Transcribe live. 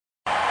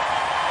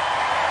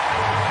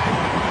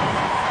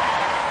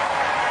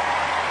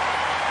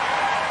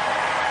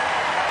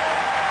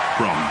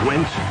From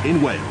Gwent in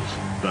Wales,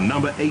 the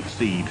number 8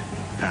 seed,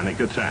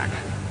 Panic Attack.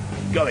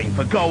 Going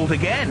for gold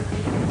again.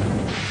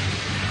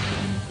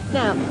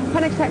 Now,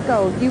 Panic Attack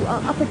Gold, you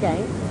are up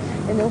against,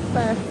 in your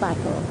first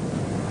battle,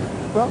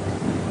 Rock,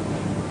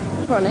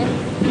 Chronic,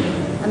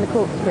 and the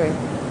Corkscrew.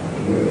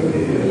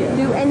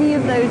 Do any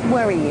of those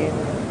worry you?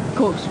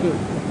 Corkscrew.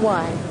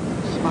 Why?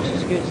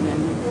 Smashes goods and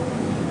then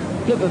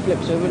flipper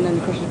flips over and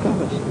then crushes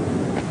covers.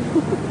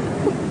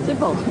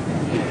 Simple.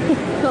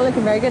 It's not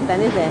looking very good then,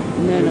 is it?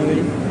 No, not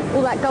really.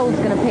 All that gold's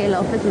going to peel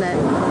off, isn't it?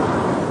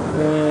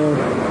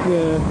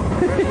 Yeah.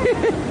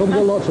 I've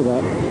got lots of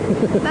that.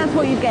 That's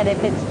what you get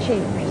if it's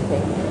cheap,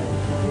 Christy.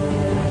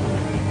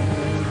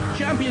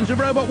 Champions of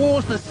Robot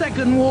Wars, the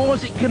second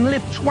Wars, it can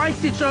lift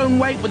twice its own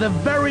weight with a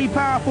very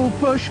powerful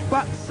push,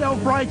 but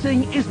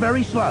self-righting is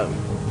very slow.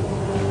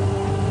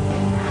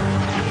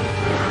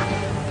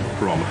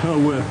 From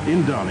Herworth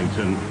in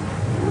Darlington,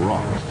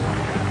 Rocks.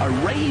 A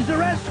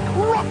Razor-esque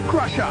rock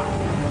crusher.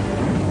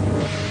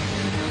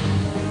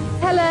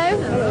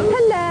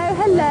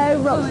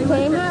 Hello, Rocks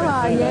team, how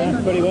are you?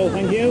 Very well,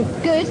 thank you.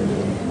 Good.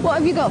 What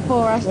have you got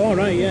for us? All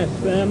right, yes.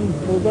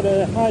 We've got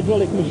a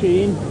hydraulic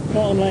machine,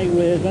 not unlike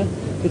Razor.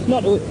 It's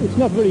not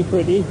very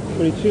pretty,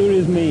 but it sure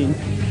is mean.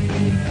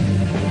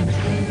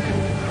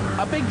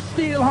 A big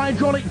steel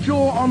hydraulic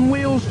jaw on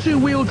wheels,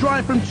 two-wheel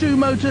drive from 2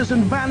 motors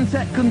and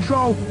Vantec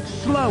control,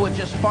 slow at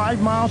just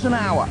 5 miles an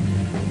hour.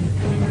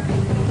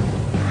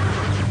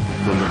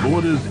 From the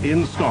borders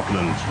in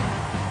Scotland,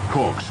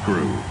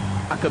 Corkscrew.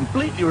 A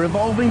completely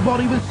revolving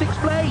body with 6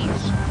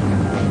 blades.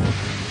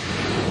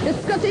 The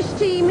Scottish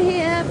team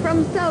here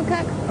from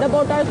Selkirk, the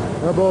Borders,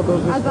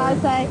 as I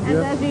say, and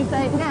as you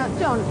say. Now,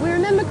 John, we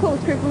remember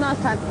Corkscrew from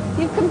last time.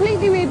 You've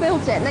completely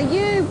rebuilt it. Now,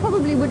 you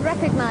probably would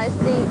recognise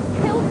the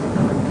kilt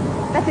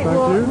that it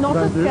wore, not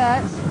a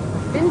skirt,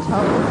 been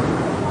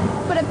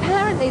told. But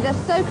apparently they're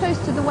so close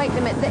to the weight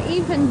limit that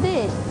even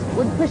this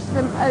would push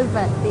them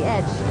over the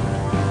edge.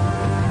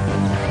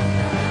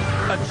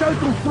 A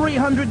total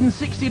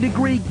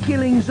 360-degree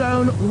killing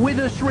zone with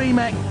a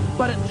SREMEC,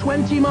 but at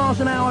 20 miles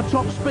an hour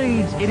top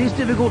speeds, it is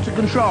difficult to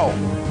control.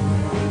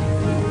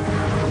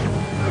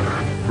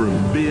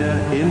 From Beer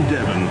in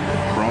Devon,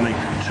 Chronic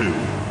 2.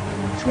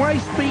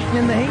 Twice beaten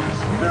in the heats,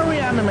 very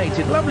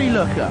animated, lovely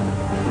looker.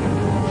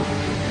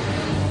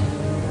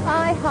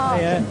 I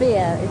heart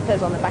beer, it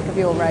says on the back of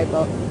your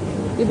robot.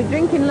 You'll be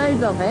drinking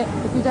loads of it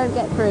if you don't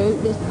get through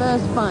this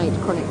first fight,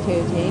 Chronic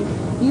 2 team.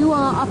 You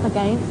are up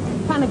against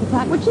Panic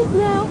Attack, which is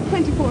now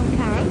 24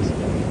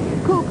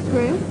 carat,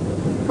 Corkscrew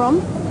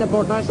from the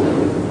Borders,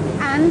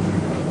 and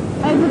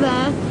over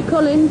there,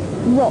 Colin's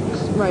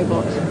Rocks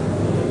robot.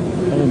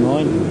 Never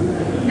mind.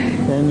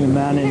 Then your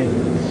man in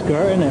a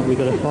skirt in it, we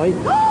got to fight.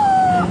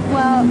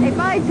 Well, if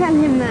I tell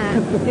him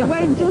that, it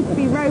won't just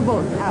be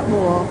robots at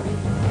war.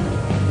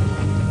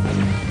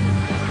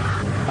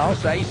 I'll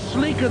say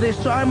sleeker this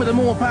time with a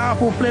more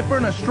powerful flipper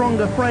and a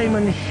stronger frame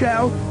and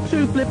shell.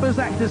 2 flippers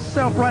act as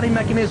self-righting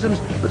mechanisms,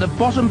 but the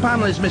bottom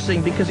panel is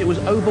missing because it was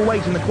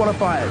overweight in the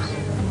qualifiers.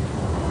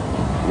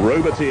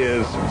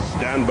 Roboteers,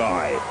 stand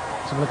by.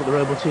 Let's have a look at the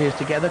Roboteers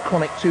together.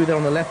 Chronic 2 there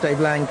on the left, Dave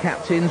Lang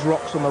captains.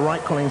 Rocks on the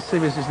right, Colin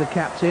Sivers is the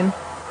captain.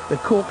 The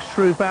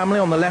Corkscrew family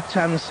on the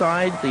left-hand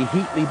side, the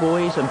Heatley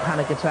boys and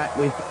Panic Attack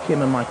with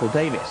Kim and Michael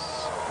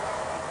Davis.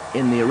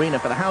 In the arena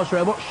for the house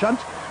robot, Shunt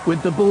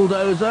with the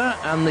bulldozer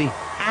and the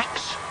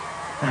axe,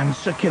 and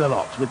Sir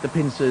Killalot with the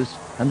pincers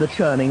and the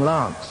churning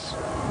lance.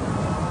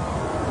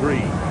 3,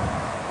 2, 1,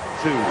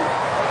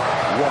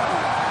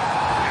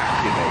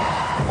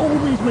 activate. All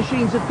these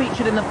machines have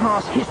featured in the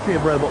past history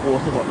of Robot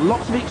Wars. They've got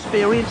lots of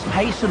experience,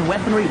 pace and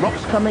weaponry.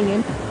 Rocks coming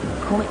in.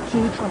 Chronic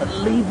 2 trying to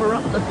lever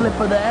up the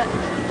flipper there.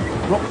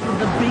 Rocks with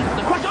the beak,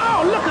 the crush.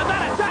 Oh, look at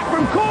that attack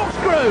from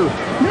Corkscrew!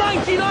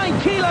 99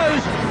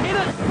 kilos, in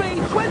at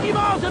speed, 20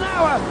 miles an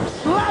hour,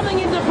 slamming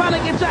into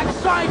Panic Attack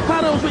side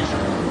panels, which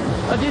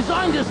are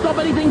designed to stop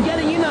anything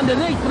getting in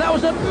underneath. But that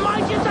was a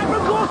mighty attack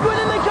from Corkscrew, and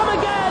then they come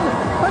again,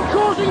 and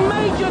causing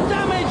major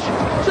damage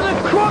to the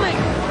Chronic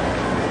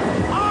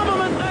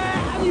armament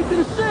there. And you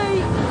can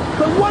see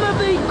that one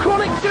of the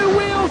Chronic 2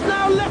 wheels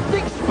now left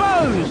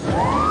exposed.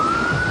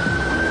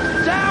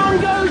 Down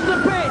goes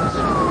the pit.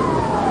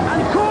 And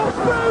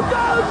Corkscrew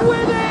goes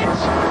with it!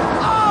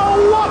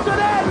 Oh, what an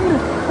end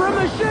for a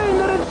machine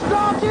that had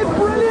started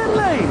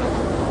brilliantly!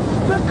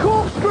 The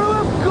Corkscrew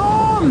have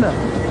gone!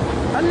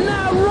 And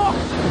now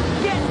Rocks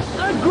gets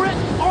a grip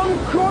on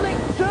Chronic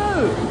 2.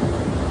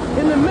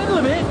 In the middle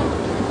of it,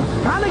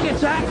 Panic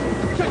Attack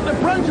took the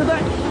brunt of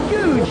that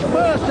huge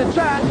first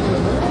attack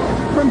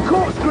from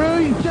Corkscrew.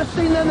 You've just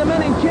seen them, the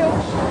men in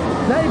kilts.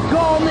 They've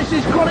gone. This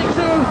is Chronic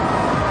 2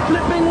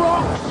 flipping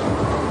Rocks.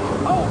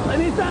 Oh,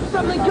 and is that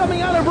something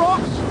coming out of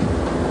Rocks?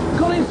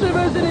 Colin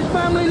Sivers and his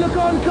family look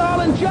on,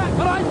 Carl and Jack,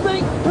 but I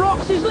think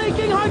Rocks is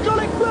leaking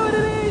hydraulic fluid.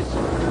 It is!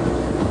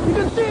 You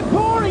can see it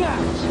pouring out.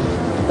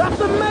 That's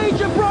a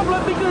major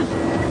problem because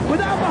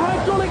without the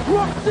hydraulics,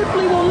 Rocks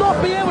simply will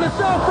not be able to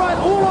self-right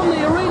all on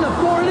the arena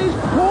floor. It is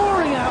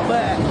pouring out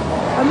there.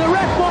 And the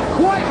ref got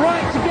quite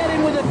right to get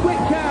in with a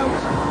quick count.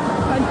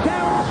 And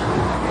count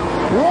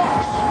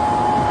Rocks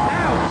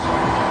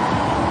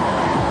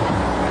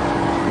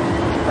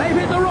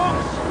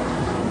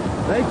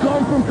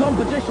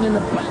competition in the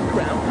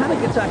background.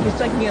 Panic Attack is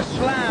taking a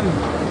slam,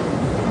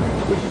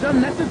 which is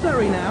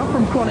unnecessary now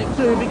from Chronic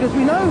 2 because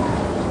we know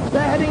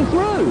they're heading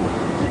through.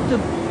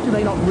 Do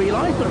they not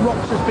realise that Rox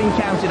has been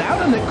counted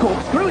out and that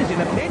Corkscrew is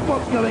in a pit?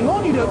 What's going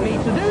on? You don't need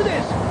to do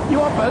this. You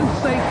are both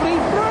safely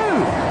through.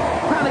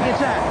 Panic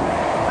Attack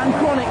and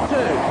Chronic 2.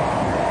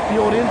 The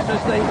audience,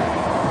 as they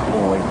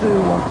always do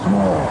once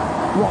more.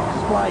 Rox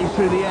flies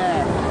through the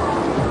air.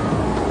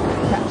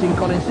 Captain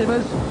Colin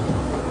Sivers.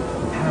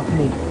 How can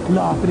he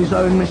laugh at his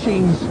own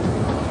machine's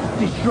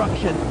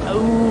destruction?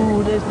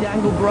 Oh, there's the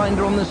angle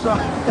grinder on the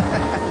side.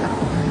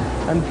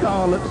 And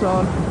Carl looks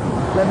on.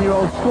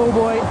 11-year-old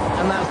schoolboy,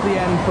 and that's the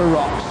end for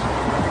Rox.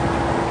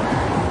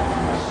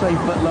 Safe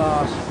at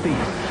last,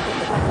 feast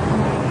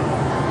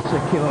to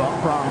Kilowatt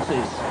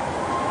Francis.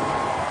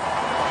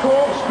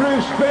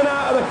 Corkscrew spin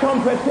out of the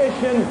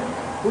competition.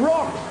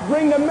 Rox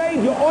bring the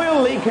major oil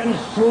leak and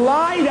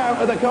slide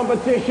out of the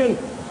competition,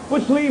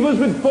 which leave us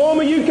with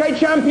former UK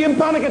champion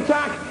Panic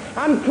Attack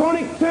and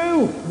Chronic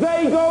 2.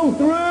 They go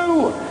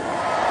through.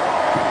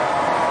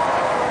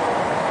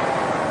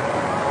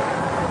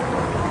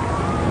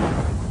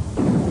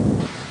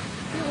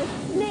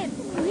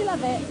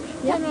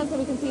 Turn around so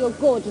we can see your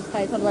gorgeous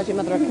face, otherwise your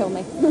mother will kill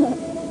me.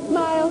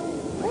 Smile.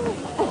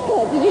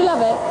 Did you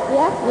love it?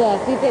 Yeah?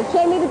 Yes, you did.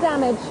 Show me the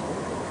damage.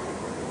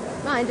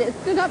 Mind, it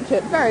stood up to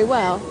it very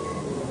well.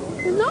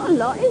 There's not a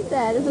lot, is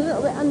there? There's a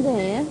little bit under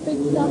here.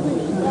 Big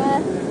damage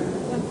there.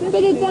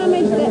 Bit of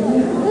damage there.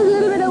 There's a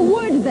little bit of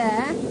wood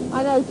there,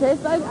 I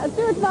noticed. I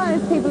do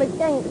advise people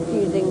against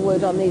using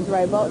wood on these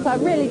robots. I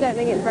really don't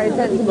think it's very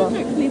sensible.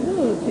 It actually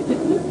works. It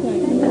just looks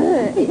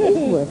like It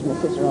is worth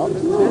Mrs. Rox.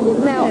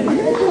 Now,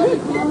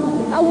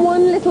 and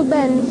one little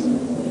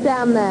bend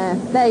down there.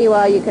 There you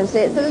are, you can see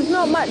it. So there's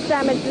not much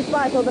damage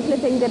despite all the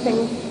flipping,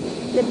 dipping,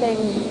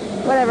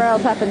 whatever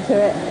else happened to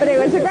it. But it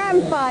was a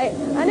grand fight,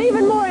 and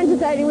even more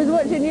entertaining was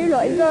watching you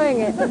lot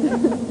enjoying it.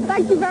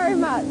 Thank you very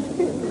much.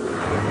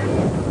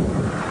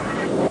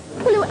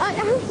 Well, I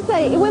have to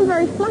say, it went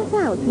very flat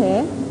out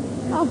here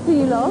after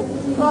you lost,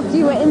 or after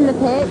you were in the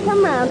pit.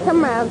 Come round,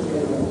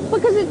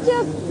 because it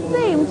just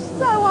seemed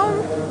so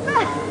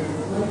unfair.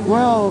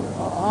 Well,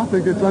 I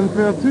think it's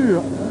unfair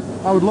too.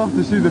 I would love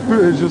to see the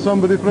footage of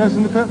somebody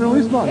pressing the pit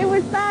release button. It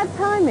was bad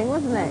timing,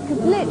 wasn't it? Because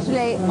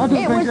literally, I don't it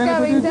think was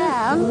anybody going did.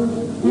 down,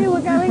 you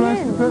were going Who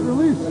pressed in. the pit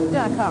release?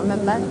 I can't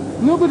remember.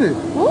 Nobody.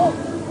 Oh,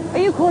 are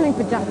you calling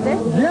for justice?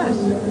 Yes.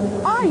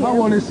 Are you? I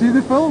want to see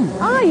the film.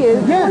 Are you?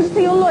 Do you Yes. want to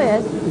see your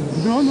lawyers?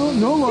 No, Do you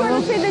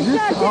want to see the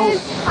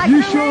judges? I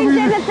you can show arrange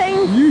me anything.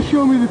 You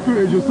show me the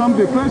footage of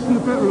somebody pressing the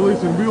pit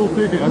release and we'll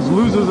take it as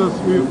losers as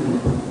we...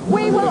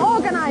 We will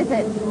organise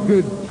it.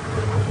 Good.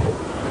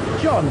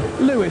 John,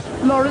 Lewis,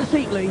 Lawrence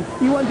Heatley,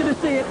 you wanted to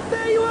see it.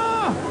 There you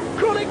are!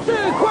 Chronic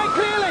 2, quite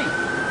clearly!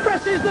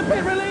 Presses the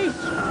pit release!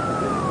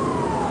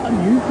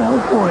 And you fell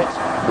for it.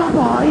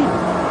 Bye-bye!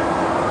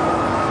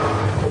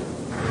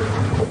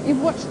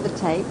 You've watched the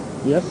tape.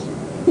 Yes.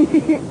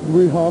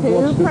 We have Who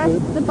watched the pressed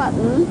tape. the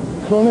button?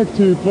 Chronic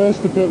 2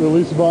 pressed the pit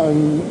release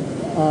button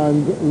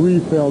and we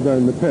fell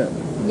down the pit.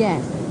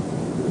 Yes.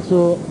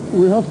 So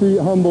we have to eat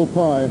humble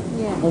pie.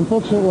 Yeah.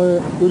 Unfortunately,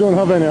 we don't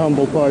have any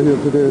humble pie here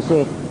today,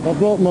 so I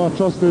brought my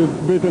trusted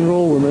bacon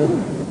roll with me.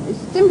 It's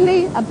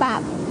simply a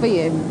bat for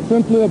you.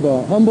 Simply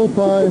about humble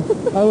pie.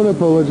 Our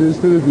apologies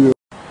to the viewer.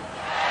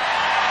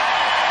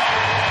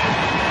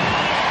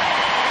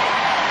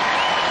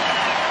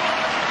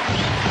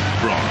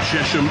 From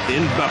Chesham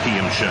in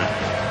Buckinghamshire,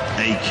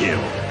 a kill.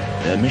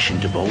 Their mission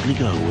to boldly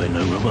go where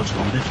no robot's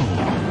gone before.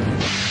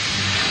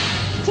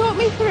 Talk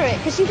me through it,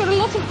 because you've got a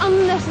lot of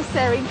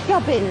unnecessary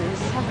gubbins,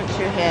 haven't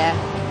you, here?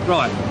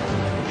 Right.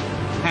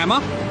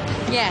 Hammer,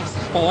 Yes.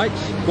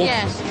 spikes. Well,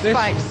 Yes, this,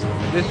 spikes.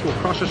 This will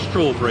crush a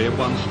strawberry at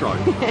one stroke.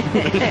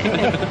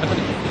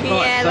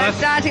 Yeah, so I'm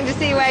starting to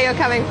see where you're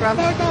coming from.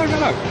 No.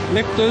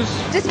 Lifters.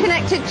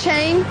 Disconnected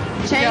chain.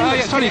 Yeah,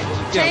 which it's only,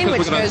 chain because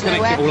which we're going goes to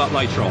connect nowhere. it all up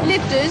later on.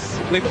 Lifters,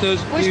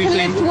 Lifters which using...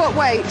 can lift what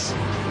weight?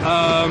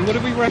 what do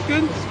we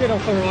reckon? Spin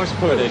off a rice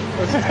pudding.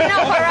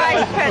 Not for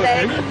rice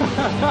pudding.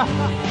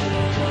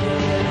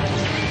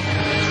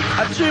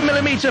 A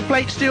 2mm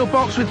plate steel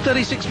box with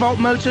 36-volt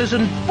motors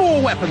and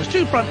 4 weapons,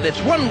 2 front lifts,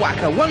 1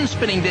 whacker, 1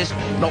 spinning disc.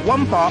 Not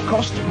one part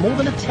cost more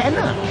than a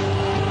tenner.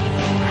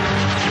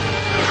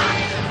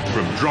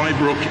 From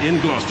Drybrook in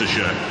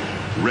Gloucestershire,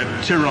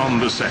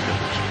 Reptiron II.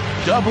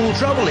 Double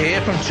trouble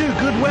here from 2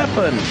 good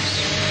weapons.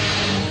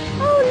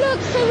 Oh, look,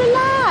 so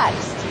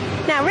relaxed.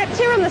 Now,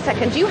 Reptiron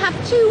II, you have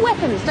 2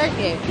 weapons, don't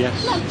you?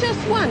 Yes. Not just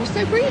one.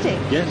 So greedy.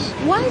 Yes.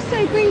 Why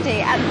so greedy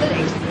at the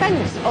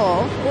expense of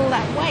all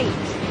that weight?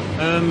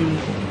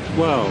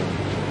 Well,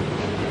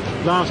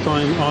 last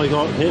time I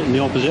got hit in the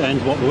opposite end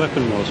of what the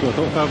weapon was, so I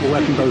thought about the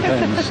weapon both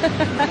ends.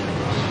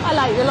 I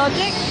like your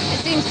logic. It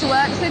seems to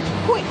work. So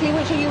quickly,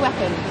 which are your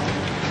weapons?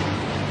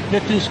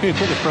 Lifting scoop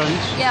at the front,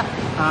 Yep.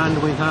 and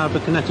we have a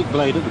kinetic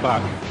blade at the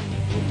back.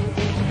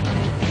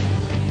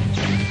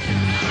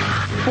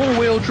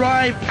 4-wheel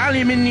drive,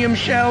 aluminium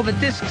shell, the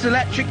disc's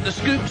electric, the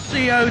scoop's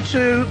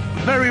CO2,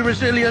 very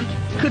resilient,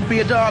 could be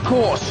a dark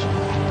horse.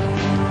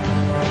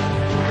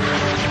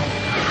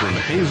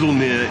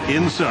 Hazelmere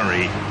in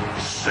Surrey,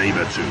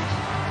 Sabertooth.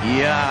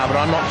 Yeah, but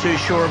I'm not too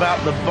sure about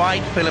the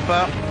bite,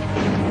 Philippa.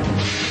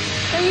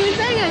 So you were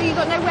saying you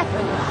got no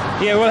weapons?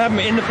 Yeah, what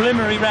happened in the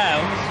preliminary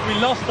rounds, we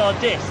lost our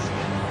disc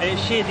and it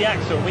sheared the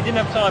axle. We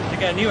didn't have time to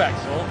get a new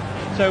axle,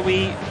 so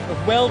we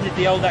welded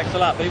the old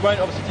axle up, but it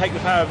won't obviously take the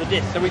power of the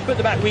disc. So we put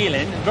the back wheel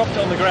in and dropped it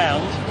on the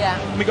ground. Yeah.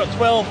 And we got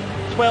 12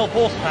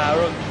 horsepower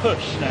of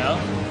push now.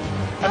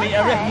 I mean,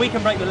 I reckon we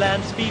can break the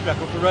land speed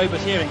record for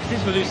robot hearing, because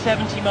this will do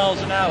 70 miles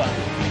an hour.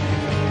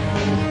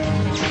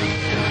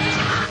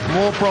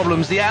 More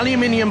problems. The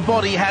aluminium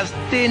body has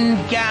thin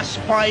gas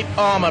pipe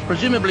armour.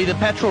 Presumably the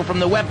petrol from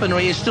the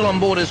weaponry is still on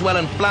board as well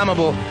and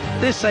flammable.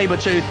 This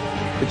Sabertooth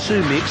could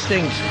soon be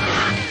extinct.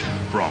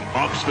 From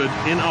Oxford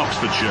in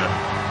Oxfordshire,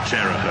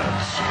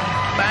 terahertz.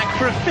 Back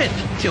for a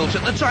fifth tilt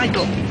at the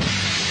title.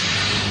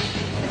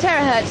 The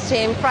terahertz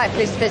team,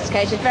 frightfully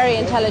sophisticated, very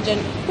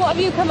intelligent. What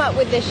have you come up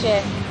with this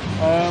year?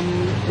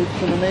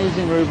 It's an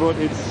amazing robot.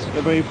 It's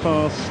a very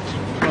fast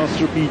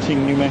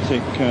repeating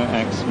pneumatic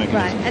axe mechanism.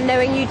 Right, and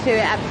knowing you two,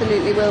 it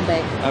absolutely will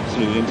be.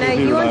 Absolutely. Now,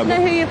 you want to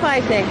know who you're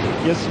fighting?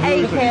 Yes.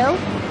 A-Kill.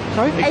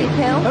 Sorry?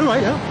 A-Kill. Oh,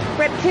 right, yeah.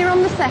 Reptile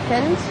on the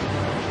second.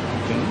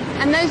 Okay.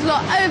 And those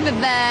lot over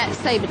there,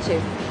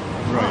 Sabertooth.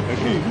 Right,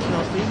 okay.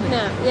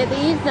 No, yeah,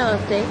 he's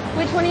nasty.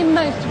 Which one are you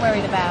most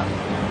worried about?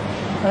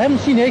 I haven't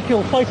seen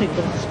A-Kill fighting,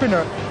 but it's a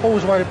spinner.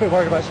 Always worried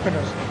about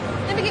spinners.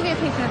 Let me give you a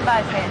piece of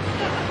advice here.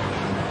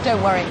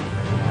 Don't worry.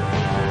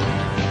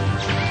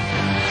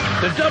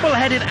 The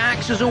double-headed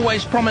axe has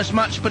always promised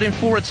much, but in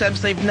 4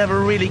 attempts they've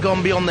never really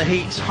gone beyond the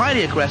heats.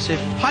 Highly aggressive,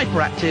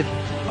 hyperactive,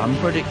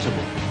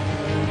 unpredictable.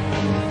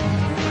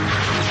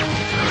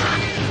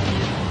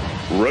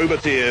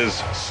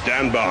 Roboteers,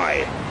 stand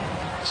by.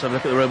 So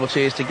look at the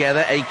Roboteers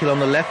together. A-Kill on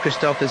the left,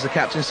 Christoph is the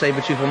captain,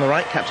 Sabertooth on the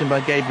right, captained by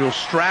Gabriel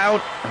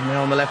Stroud. And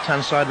now on the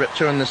left-hand side,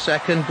 Repture in the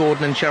second,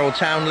 Gordon and Cheryl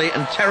Townley,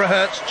 and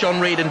Terahertz,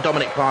 John Reed and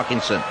Dominic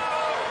Parkinson.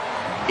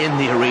 In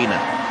the arena,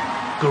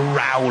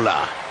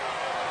 Growler.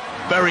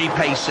 Very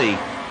pacey,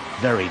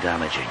 very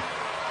damaging.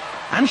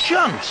 And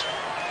Shunt.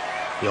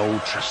 The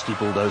old trusty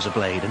bulldozer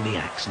blade and the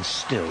axe, and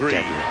still 3,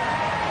 deadly.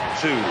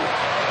 2,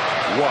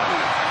 1,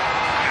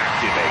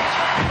 activate.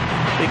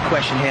 Big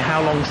question here,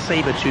 how long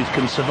Sabertooth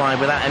can survive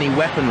without any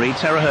weaponry.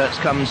 Terahertz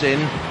comes in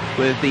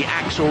with the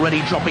axe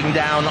already dropping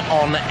down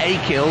on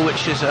A-Kill,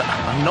 which is a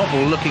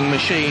novel-looking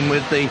machine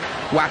with the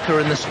whacker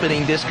and the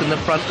spinning disc and the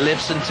front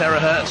lifts, and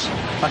Terahertz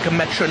like a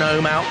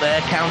metronome out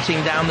there,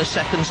 counting down the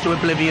seconds to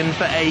oblivion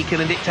for A-Kill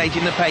and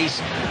dictating the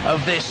pace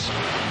of this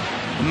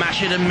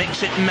mash it and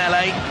mix it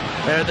melee.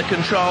 There are the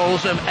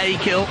controls of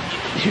A-Kill.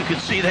 You could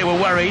see they were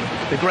worried.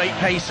 The great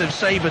pace of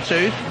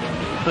Sabertooth,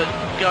 but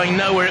going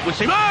nowhere it would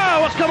seem. Oh,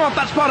 what's come off?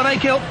 That's part of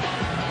A-Kill.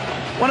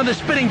 One of the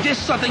spinning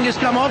discs, I think, has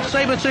come off.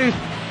 Sabertooth,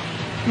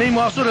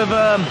 meanwhile, sort of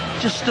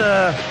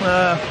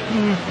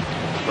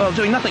well,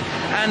 doing nothing.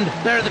 And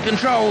there are the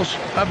controls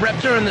of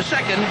Repture in the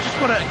second. Just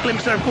got a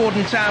glimpse there of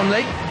Gordon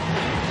Townley.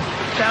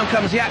 Down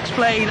comes the axe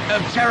blade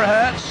of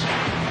Terahertz.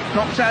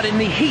 Knocked out in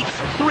the heat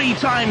 3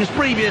 times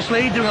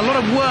previously. Doing a lot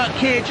of work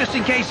here just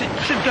in case it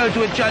should go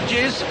to a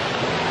judges.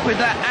 With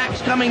that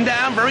axe coming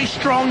down. Very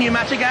strong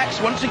pneumatic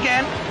axe once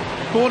again.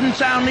 Gordon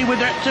Townley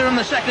with Repture in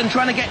the second,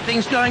 trying to get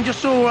things going.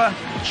 Just saw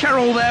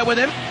Cheryl there with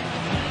him.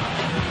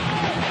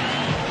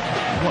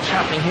 What's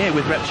happening here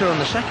with Repture on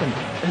the second?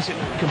 Is it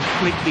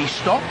completely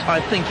stopped? I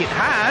think it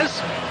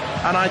has.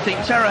 And I think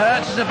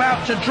Terahertz is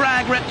about to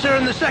drag Repture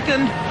in the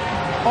second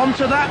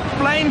onto that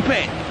flame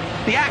pit.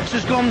 The axe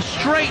has gone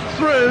straight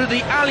through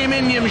the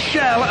aluminium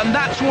shell, and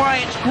that's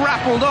why it's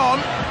grappled on.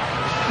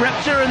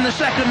 Repture in the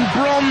second,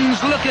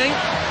 bronze looking,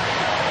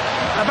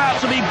 about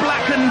to be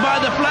blackened by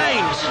the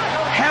flames.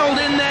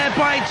 Held in there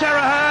by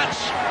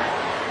Terahertz.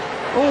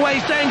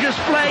 Always dangerous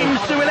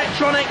flames to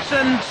electronics,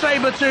 and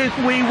Sabertooth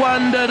we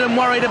wondered and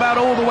worried about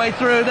all the way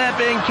through. They're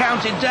being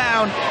counted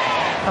down.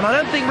 And I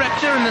don't think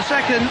Repture in the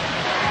second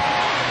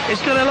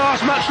is going to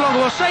last much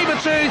longer. Well,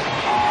 Sabertooth,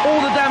 all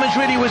the damage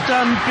really was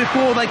done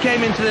before they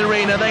came into the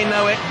arena. They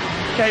know it.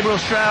 Gabriel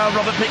Stroud,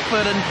 Robert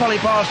Pickford and Polly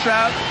Parr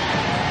Stroud.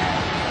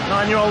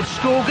 9-year-old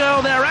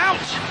schoolgirl, they're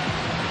out.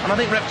 And I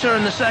think Repture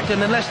in the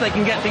second, unless they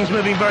can get things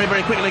moving very,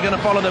 very quickly, are going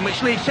to follow them, which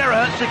leaves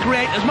Terahertz to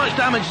create as much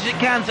damage as it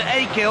can to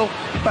A-Kill,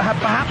 but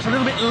perhaps a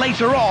little bit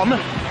later on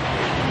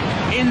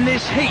in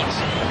this heat.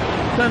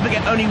 Don't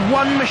forget, only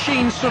one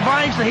machine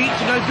survives the heat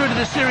to go through to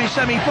the series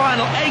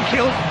semi-final.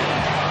 A-Kill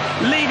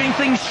leaving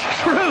things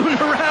strewn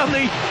around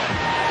the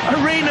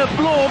arena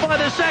floor by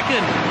the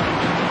second.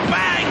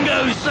 Bang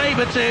goes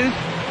Sabertooth.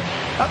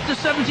 Up to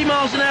 70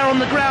 miles an hour on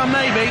the ground,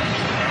 maybe.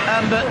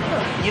 But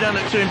you don't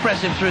look too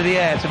impressive through the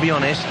air, to be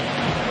honest.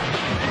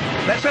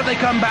 Let's hope they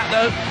come back,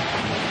 though,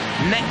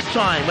 next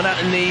time. Went out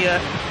in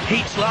the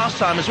heats last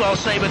time as well,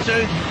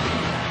 Sabertooth.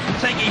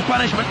 Taking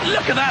punishment.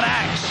 Look at that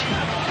axe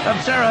of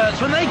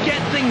Terahertz. When they get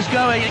things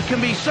going, it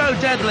can be so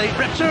deadly.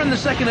 Repture in the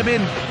second have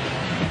been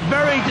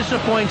very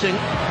disappointing.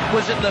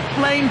 Was it the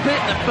flame pit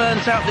that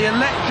burnt out the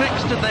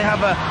electrics? Did they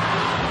have a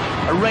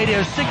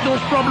radio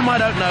signals problem? I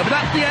don't know.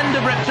 But that's the end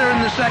of Repture in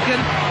the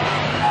second.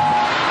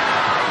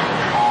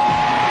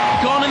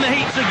 gone in the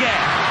heats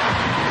again.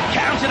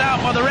 Counted out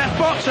by the ref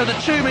box, so the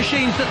two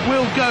machines that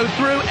will go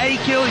through.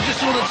 A-Kill, you just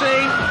saw the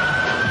team,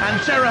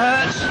 and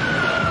Terahertz.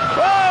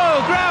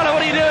 Whoa, Growler, what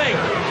are you doing?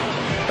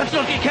 Let's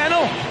not get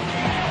Kennel.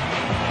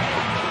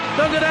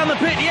 Don't go down the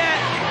pit yet.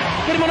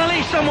 Get him on a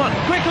leash, someone,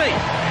 quickly.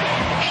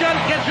 Shunt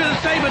gets rid of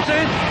the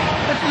Sabertooth.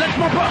 Let's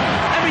mop up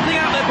everything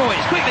out there,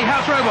 boys. Quickly,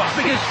 House Robots,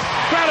 because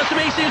Growler to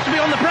me seems to be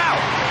on the prowl.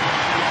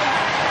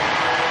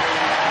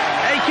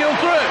 A-Kill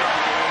through.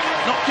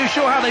 Not too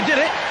sure how they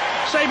did it.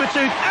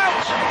 Sabertooth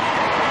out.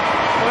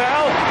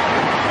 Well,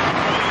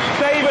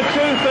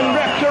 Sabertooth and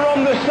Raptor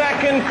on the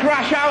second,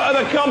 crash out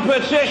of the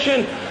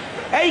competition.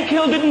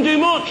 A-Kill didn't do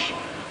much,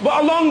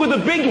 but along with the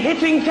big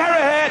hitting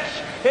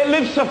Terahertz, it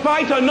lives to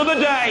fight another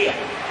day.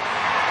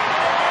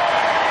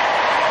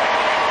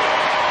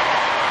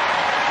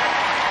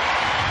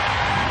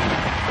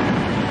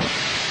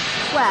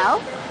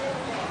 Well,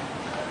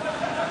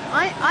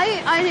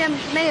 I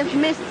may have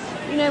missed,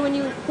 you know, when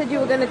you said you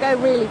were going to go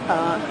really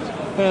fast.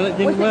 Well, it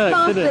didn't was work, it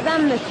faster did it?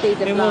 than the speed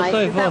of It was light? so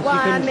Is that fast why you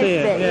I couldn't missed see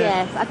it? it, yeah.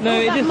 Yes, I thought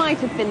that might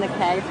have been the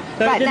case.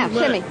 So right, it now,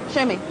 didn't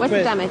show me. Where's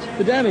the damage?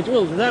 The damage,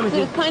 well, the damage So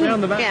is it's kind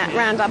round the of, back. yeah,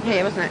 round up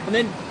here, wasn't it? And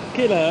then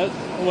Kilohertz,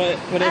 or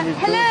whatever it's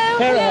called.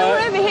 Hello,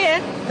 we're over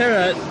here.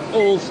 Terahertz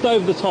all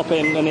stove the top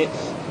in, and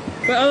it's...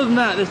 But other than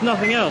that, there's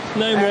nothing else.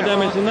 No more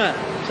damage than that.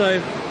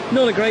 So,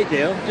 not a great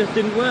deal, just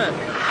didn't work.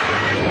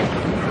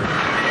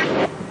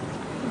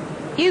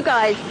 You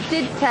guys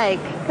did take,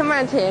 come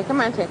round here.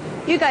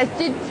 You guys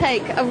did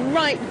take a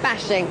right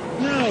bashing.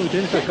 No, we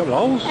didn't take a couple of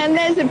holes. And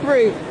there's a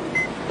brute.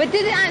 But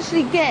did it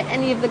actually get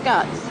any of the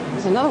guts?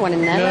 There's another one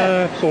in there,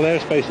 No, look. it's all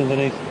airspace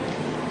underneath.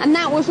 And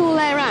that was all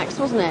their axe,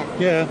 wasn't it?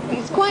 Yeah.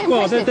 It's quite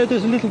Well, impressive.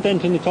 there's a little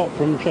dent in the top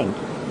from Shunt.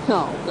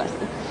 Oh, bless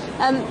them.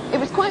 It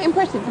was quite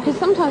impressive because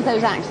sometimes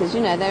those axes,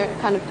 you know, they're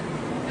kind of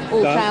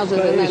all trousers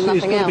and then nothing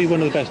It's going else. to be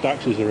one of the best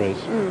axes there is.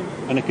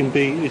 And it can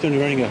be, it's only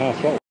running at half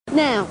throttle.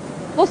 Now,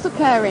 what's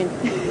occurring?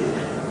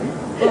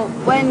 Well,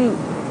 when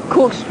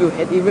corkscrew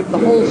hit, he ripped the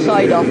whole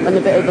side off and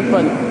a bit of the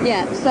front.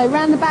 Yeah, so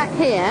round the back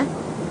here,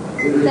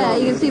 there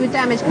you can see with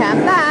damage cam,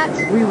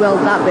 that... We weld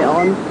that bit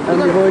on,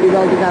 and we've already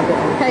welded that bit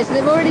on. Okay, so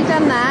they've already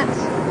done that.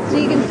 So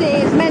you can see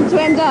it's meant to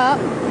end up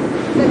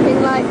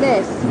looking like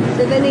this.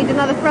 So they need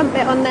another front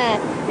bit on there.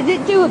 Is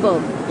it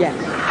doable? Yes.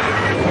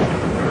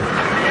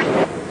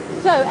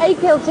 So,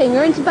 A-Kill team,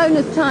 you're into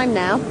bonus time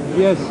now.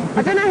 Yes.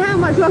 I don't know how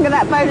much longer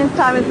that bonus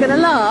time is going to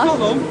last. Not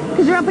long.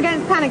 Because you're up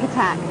against Panic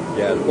Attack.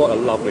 Yeah, what a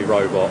lovely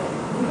robot.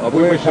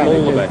 We wish them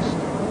all the best.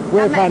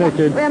 We're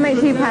panicking. That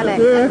makes you panic.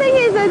 The thing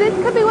is, though, this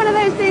could be one of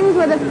those things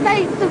where the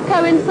fates have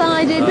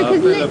coincided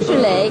because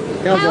literally,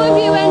 how have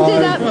you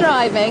ended up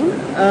driving?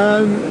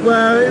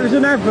 Well, it was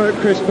an advert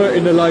Chris put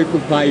in the local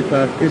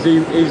paper because he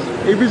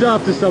was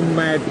after some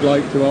mad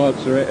bloke to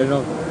answer it, and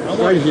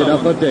strangely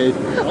enough I did.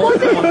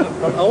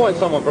 I want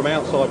someone from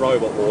outside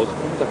Robot Wars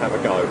to have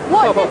a go.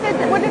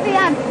 What did the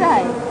ad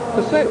say?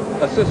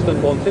 The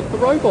assistant wanted for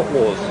Robot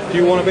Wars. Do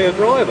you want to be a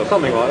driver?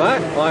 Something like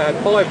that. I had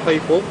 5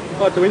 people.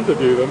 I had to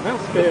interview them. How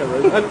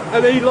scary.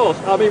 And he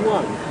lost. I mean,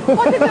 won.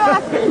 What did you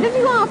ask them? Did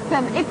you ask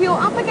them, if you're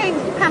up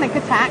against Panic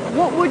Attack,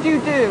 what would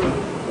you do?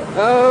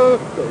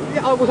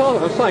 Yeah, I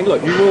was saying,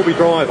 look, you will be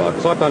driver,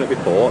 because I've done it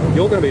before.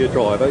 You're going to be a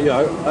driver, you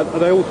know.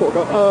 And they all sort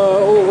of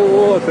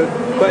go, I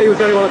said, but he was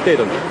the only one that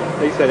didn't.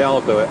 He said, yeah,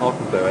 I'll do it, I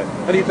can do it.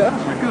 And he said,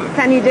 that's good.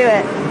 Can you do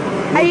it?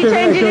 Are you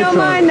changing your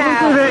mind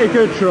now? We'll give it a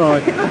good try.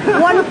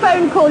 One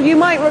phone call you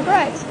might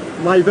regret.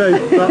 Maybe,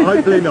 but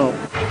hopefully not.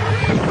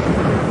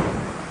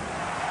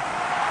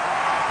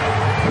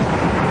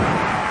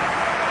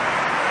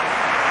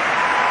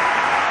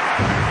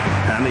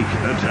 Panic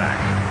Attack.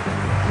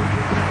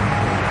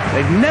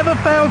 They've never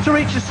failed to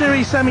reach the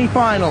series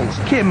semi-finals.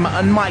 Kim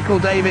and Michael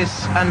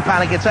Davis and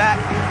Panic Attack.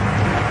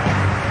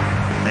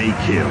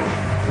 A-Kill.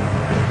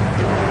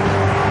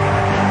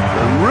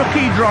 The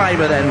rookie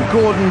driver then,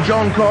 Gordon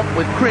Johncock,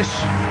 with Chris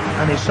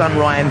and his son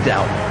Ryan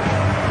Dell.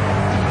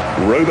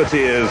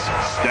 Roboteers,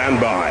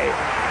 stand by.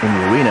 In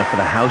the arena for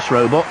the house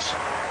robots,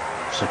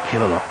 Sir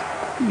Killalot.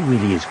 He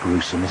really is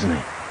gruesome, isn't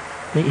he?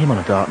 Meet him on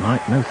a dark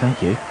night, no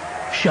thank you.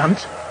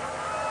 Shunt.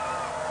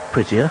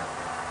 Prettier.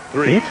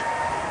 3, Fit.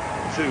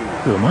 2,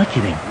 Who am I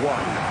kidding? 1.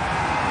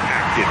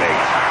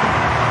 Activate.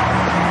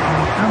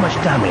 How much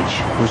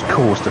damage was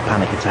caused to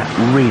Panic Attack,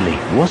 really?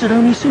 Was it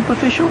only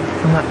superficial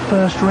from that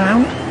first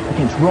round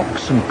against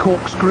Rocks and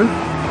Corkscrew?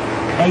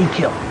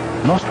 A-Kill.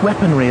 Lost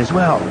weaponry as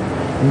well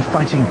in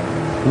fighting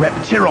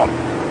Reptiron.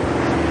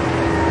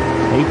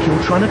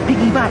 A-Kill trying to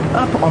piggyback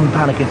up on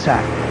Panic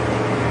Attack.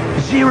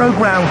 0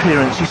 ground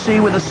clearance, you see,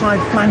 with the side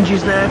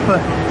flanges there for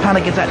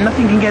Panic Attack.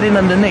 Nothing can get in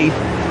underneath.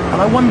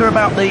 And I wonder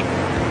about the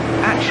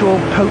actual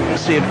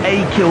potency of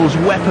A-Kill's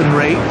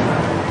weaponry.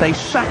 They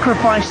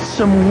sacrificed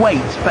some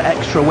weight for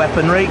extra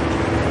weaponry.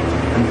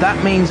 And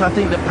that means, I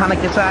think, that Panic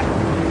Attack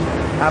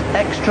have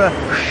extra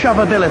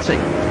shovability.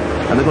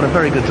 And they've got a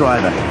very good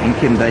driver in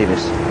Kim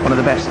Davis. One of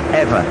the best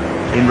ever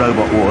in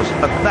Robot Wars.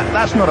 But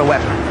that's not a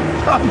weapon.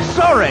 I'm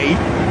sorry.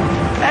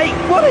 Hey,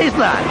 what is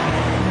that?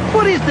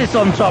 What is this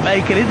on top,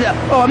 Aiken? Is it,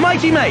 a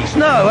mighty mace?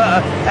 No.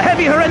 A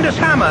heavy, horrendous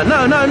hammer?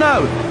 No.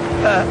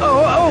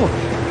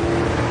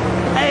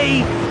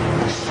 A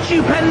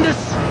stupendous,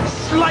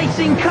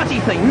 slicing, cutty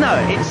thing? No,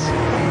 it's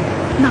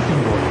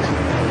nothing, boys.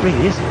 It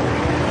really isn't.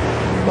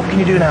 What can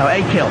you do now?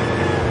 A-kill.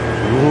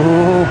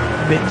 Ooh,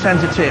 bit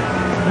tentative.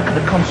 Look at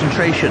the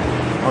concentration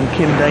on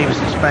Kim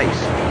Davis's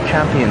face.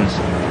 Champions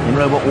in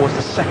Robot Wars,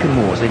 the second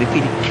wars. They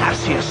defeated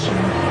Cassius.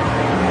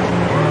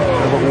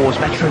 Robot Wars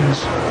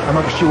veterans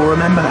amongst you will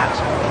remember that.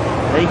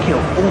 A-kill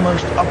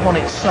almost up on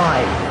its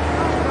side.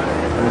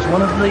 And there's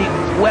one of the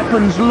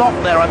weapons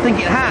locked there. I think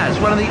it has.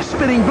 One of the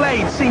spinning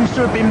blades seems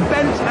to have been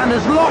bent and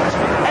has locked.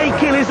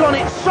 A-kill is on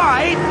its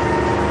side.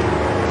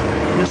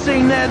 You're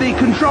seeing there the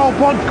control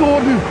pod.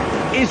 Gordon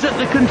is at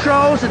the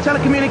controls, the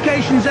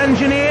telecommunications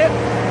engineer.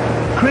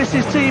 Chris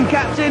is team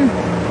captain.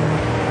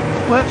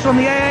 Works on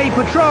the AA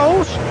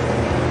patrols.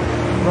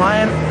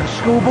 Ryan,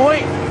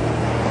 schoolboy.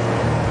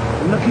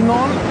 Looking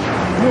on.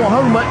 More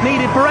homework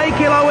needed for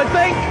A-kill, I would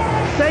think.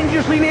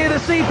 Dangerously near the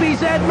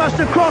CPZ, must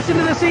have crossed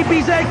into the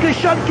CPZ because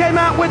Shunt came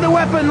out with the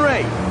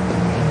weaponry.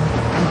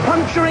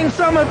 Puncturing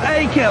some of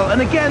A-kill,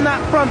 and again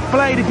that front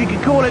blade, if you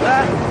could call it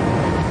that.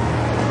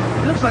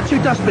 It looks like two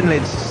dustbin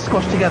lids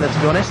squashed together, to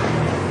be honest.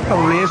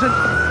 Probably isn't.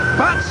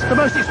 But the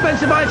most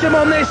expensive item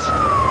on this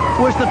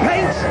was the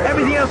paint.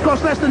 Everything else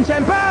cost less than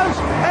 £10.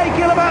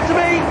 A-kill about to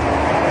be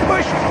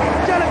pushed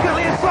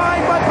delicately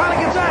aside by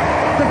Panic Attack.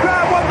 The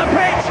crowd want the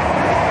pitch.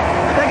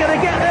 They're going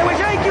to get there, which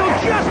A-kill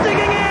just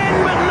digging in,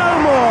 but no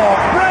more.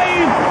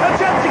 Brave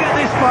attempt to get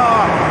this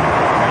far.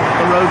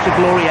 The road to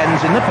glory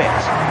ends in the pit.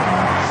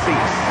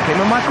 Seats. Kim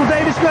and Michael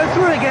Davis go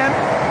through again.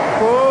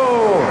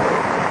 Oh.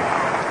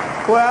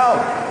 Well,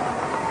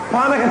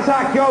 Panic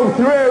Attack go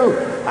through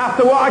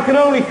after what I can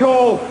only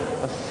call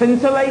a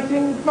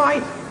scintillating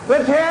fight.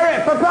 Let's hear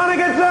it for Panic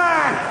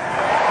Attack!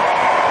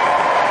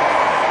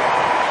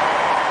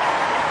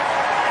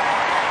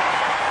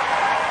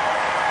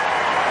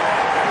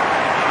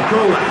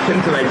 Call that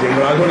scintillating,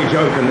 but I was only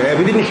joking there.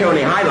 We didn't show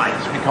any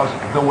highlights because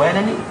there weren't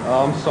any.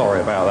 Oh, I'm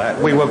sorry about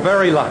that. We were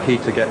very lucky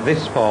to get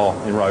this far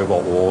in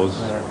Robot Wars,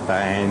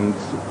 and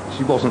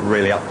she wasn't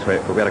really up to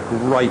it, but we had a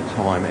great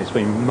time. It's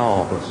been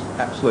marvellous,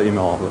 absolutely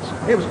marvellous.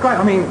 It was great.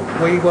 I mean,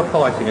 we were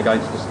fighting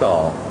against the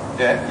star.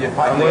 Yeah, you're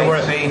fighting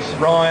against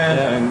Ryan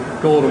and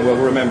Gordon will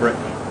remember it.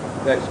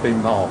 It's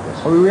been marvellous.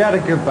 Well, we had a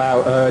good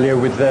bout earlier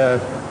with the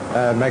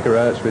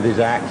Megahertz with his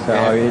axe. So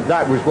I mean,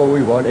 that was what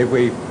we wanted.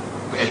 We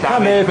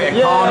come in, bit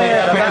of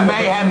carnage, bit of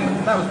mayhem.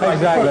 That was great.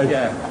 Exactly.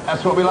 Yeah.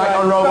 That's what we like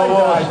on Robot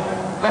Wars.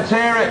 Let's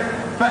hear it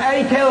for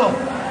A-kill.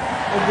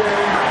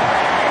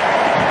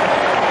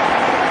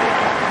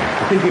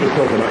 I think he was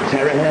talking about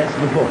terahertz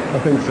before. I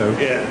think so.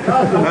 Yeah.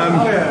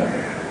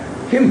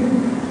 Kim,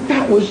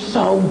 that was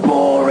so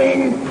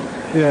boring.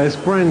 Yeah, it's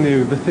brand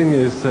new. The thing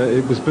is,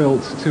 it was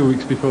built 2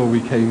 weeks before we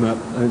came up,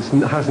 and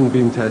it hasn't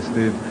been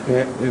tested.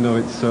 Yeah. You know,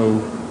 it's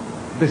so.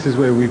 This is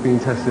where we've been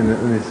testing it,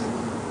 and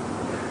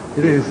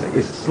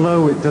it's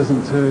slow. It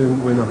doesn't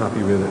turn. We're not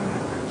happy with it.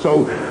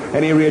 So,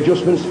 any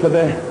readjustments for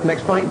the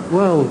next fight?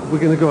 Well, we're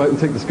going to go out and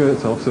take the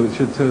skirts off, so it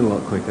should turn a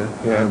lot quicker.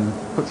 Yeah.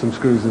 Put some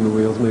screws in the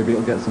wheels. Maybe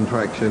it'll get some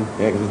traction.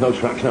 Yeah, because there's no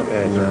traction up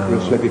there. It's No. a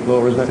real slippy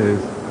floor, isn't it? It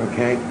is.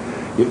 Okay.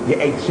 You're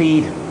 8th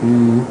seed.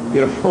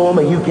 You're a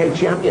former UK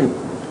champion.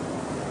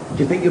 Do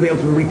you think you'll be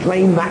able to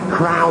reclaim that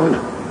crown?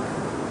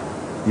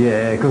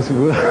 Yeah, because we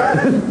will.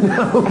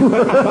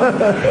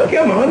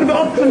 Come on,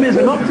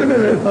 optimism.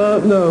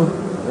 No.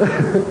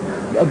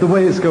 The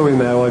way it's going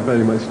now, I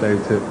very much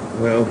doubt it.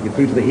 Well, you're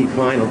through to the heat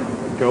final.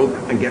 Go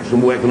and get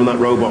some work done on that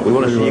robot. We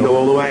want to see you go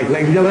all the way.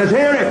 Ladies and gentlemen, let's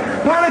hear it.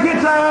 Panic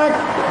Attack!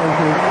 Thank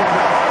you.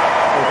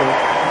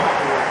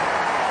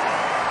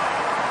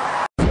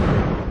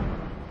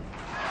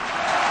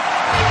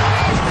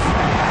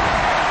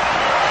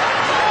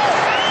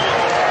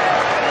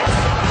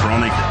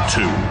 Chronic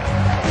 2.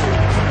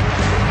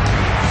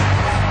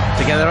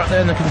 Together up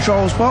there in the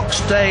controls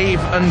box, Dave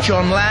and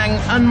John Lang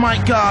and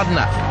Mike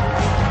Gardner.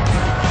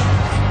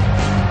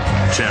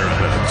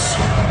 Terahertz.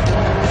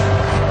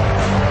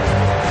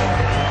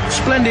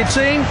 Splendid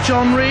team,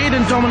 John Reed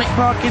and Dominic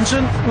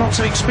Parkinson. Lots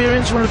of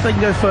experience. I wonder if they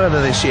can go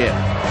further this year.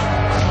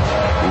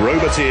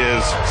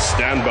 Roboteers,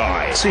 stand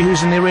by. See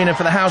who's in the arena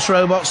for the house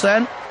robots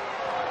then.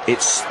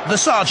 It's the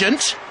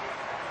Sergeant.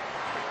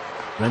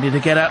 Ready to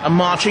get out a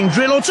marching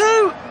drill or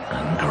two.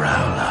 And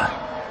Growler.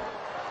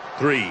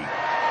 3,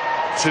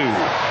 2, 1.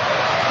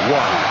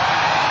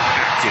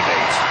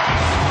 Activate.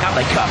 Out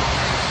they come.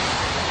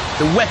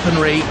 The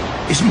weaponry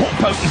is more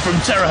potent from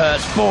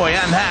terahertz. Boy,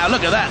 and how.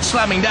 Look at that,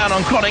 slamming down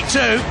on Chronic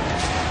 2.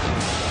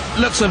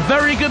 Looks a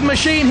very good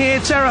machine here,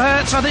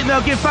 terahertz. I think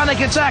they'll give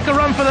Panic Attack a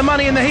run for the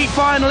money in the heat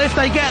final if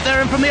they get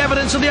there. And from the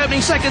evidence of the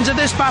opening seconds of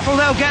this battle,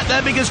 they'll get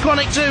there because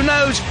Chronic 2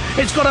 knows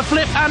it's got to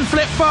flip and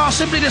flip fast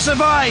simply to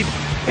survive.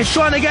 It's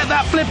trying to get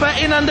that flipper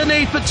in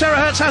underneath, but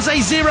terahertz has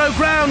a 0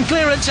 ground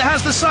clearance. It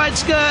has the side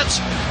skirts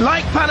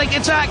Like Panic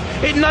Attack,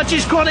 it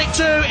nudges Chronic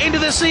 2 into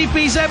the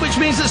CPZ, which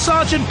means that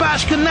Sergeant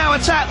Bash can now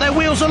attack. Their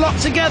wheels are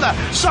locked together,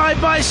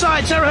 side by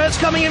side. Terahertz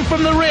coming in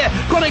from the rear.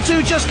 Chronic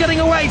 2 just getting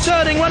away,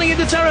 turning, running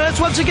into Terahertz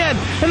once again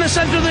in the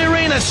centre of the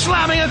arena,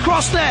 slamming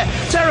across there.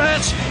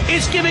 Terahertz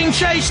is giving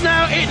chase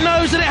now. It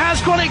knows that it has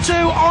Chronic 2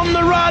 on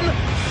the run.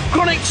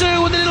 Chronic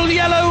 2 with the little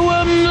yellow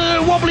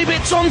wobbly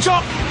bits on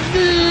top,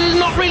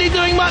 not really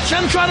doing much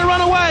and trying to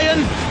run away, and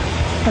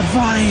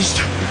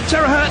advised.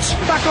 Terahertz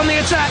back on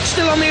the attack,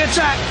 still on the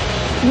attack,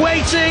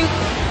 waiting,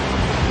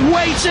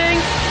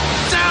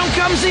 down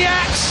comes the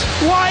axe.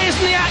 Why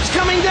isn't the axe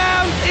coming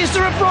down? Is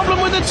there a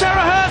problem with the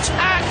Terahertz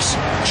axe?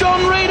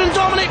 John Reed and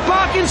Dominic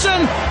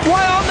Parkinson,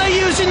 why aren't they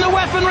using the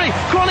weaponry?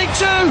 Chronic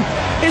 2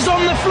 is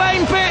on the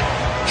flame pit,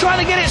 trying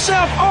to get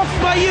itself off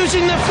by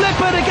using the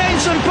flipper to gain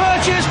some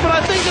purchase, but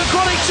I think that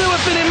Chronic 2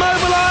 have been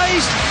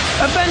immobilised.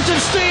 A vent of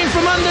steam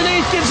from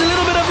underneath gives a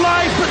little bit of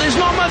life, but there's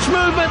not much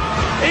movement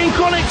in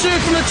Chronic 2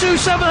 from the two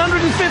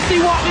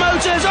 750-watt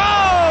motors.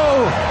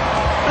 Oh!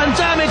 And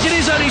damage, it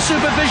is only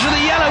superficial.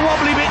 The yellow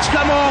wobbly bits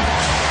come off,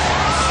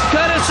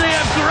 courtesy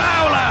of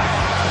Growler.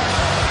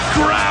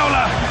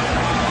 Growler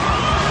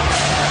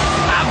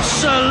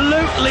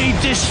absolutely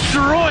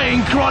destroying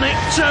Chronic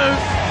 2.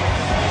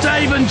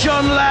 Dave and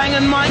John Lang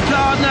and Mike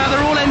Gardner,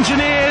 they're all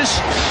engineers.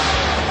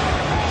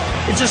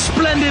 It's a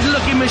splendid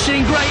looking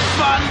machine, great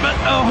fun, but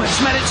oh, it's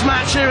met its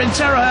match here in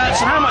Terahertz.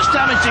 How much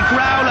damage did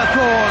Growler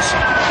cause?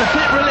 The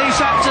pit release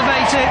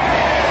activated.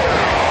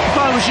 If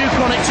I was you,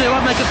 Chronic 2,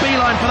 I'd make a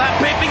beeline for that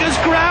pit, because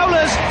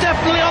Growler's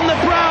definitely on the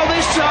prowl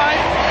this time.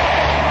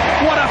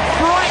 What a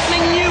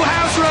frightening new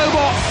house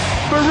robot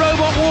for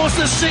Robot Wars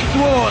the Sixth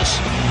Wars.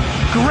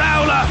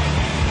 Growler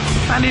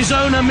and his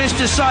owner,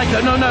 Mr.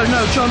 Psycho. No,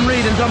 John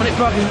Reed and Dominic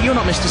Parkinson, you're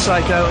not Mr.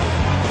 Psycho.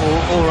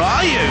 Or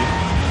are you?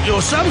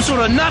 You're some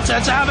sort of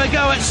nutter to have a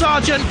go at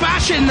Sergeant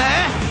Bash in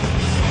there.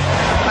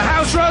 The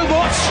house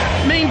robots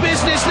mean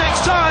business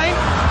next time.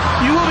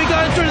 You will be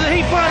going through the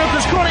heat final,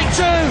 because Chronic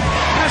 2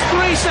 has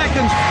 3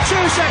 seconds, 2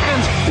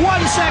 seconds,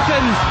 1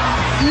 second.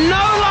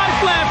 No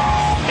life left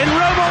in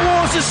Robot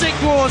Wars the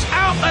Sixth Wars.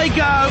 Out they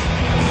go.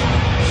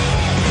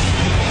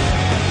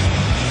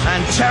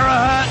 And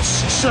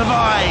Terahertz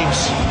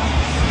survives.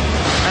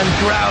 And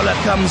Growler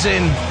comes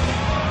in.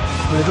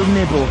 A little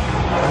nibble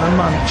and a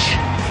munch.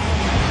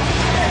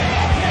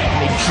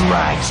 It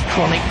drags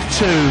Chronic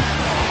 2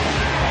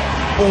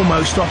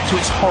 almost off to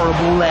its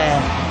horrible lair.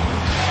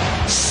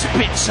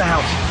 Spits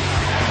out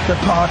the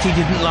part he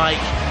didn't like,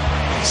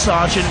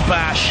 Sergeant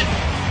Bash,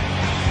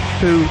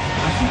 who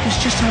I think has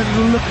just had a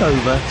little look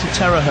over to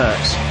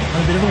Terahertz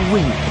and a bit of a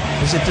wink,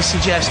 as if to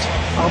suggest,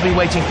 I'll be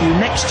waiting for you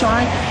next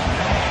time.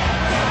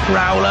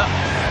 Growler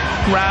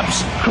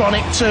grabs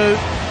Chronic 2. A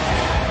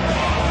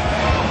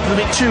little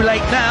bit too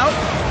late now.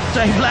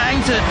 Dave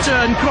Lang to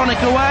turn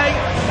Chronic away.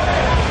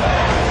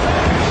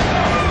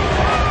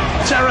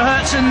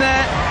 Terahertz in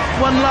there,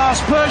 one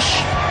last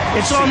push,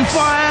 it's on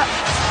fire,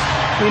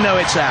 we know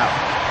it's out.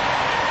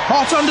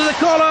 Hot under the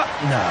collar?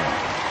 No.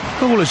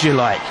 Cool as you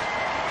like.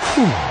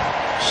 Whew.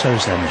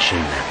 So's their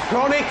machine.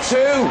 Chronic 2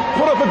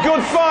 put up a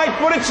good fight,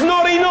 but it's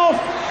not enough.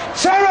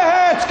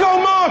 Terahertz go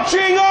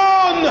marching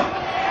on!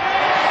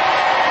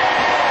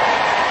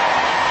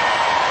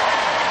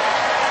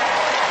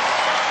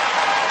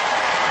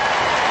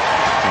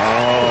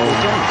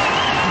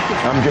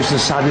 I'm just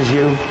as sad as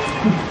you.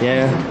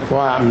 Yeah.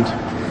 What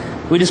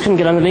happened? We just couldn't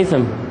get underneath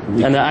them,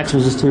 and the axe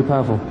was just too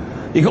powerful.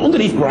 You got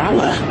underneath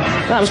Growler?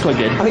 That was quite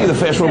good. I think you're the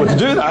first robot to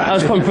do that. I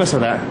was quite impressed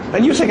with that.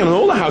 And you're taking on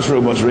all the house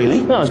robots,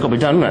 really? No, it's got to be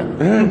done,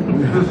 isn't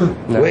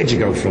it? No. Where'd you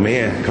go from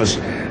here? Because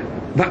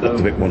that looked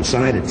a bit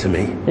one-sided to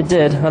me. It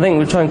did. I think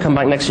we'll try and come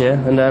back next year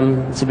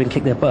and see if we can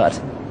kick their butt.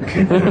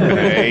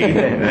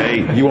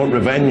 Hey, you want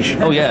revenge?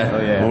 Oh,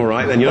 yeah. All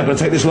right, then you're not going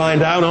to take this line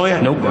down, are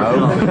you? Nope.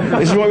 No.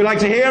 This is what we like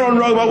to hear on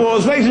Robot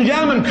Wars. Ladies and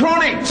gentlemen,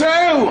 Chronic 2!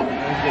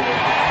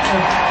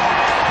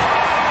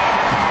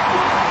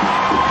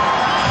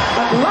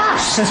 At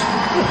last,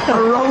 a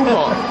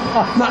robot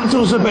that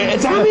does a bit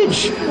of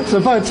damage. It's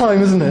about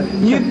time, isn't it?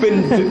 You've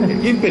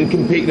been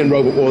competing in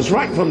Robot Wars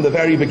right from the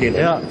very beginning.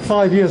 Yeah,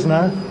 5 years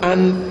now.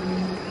 And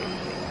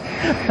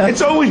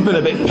it's always been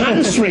a bit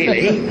pants,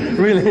 really.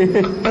 Really?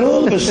 And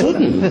all of a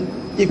sudden,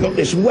 you've got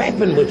this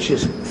weapon which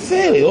is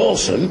fairly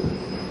awesome,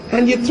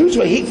 and you're through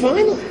to a heat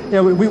final.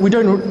 Yeah, we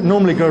don't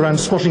normally go around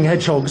squashing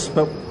hedgehogs,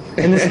 but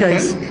in this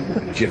case...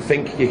 Do you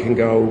think you can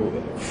go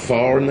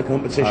far in the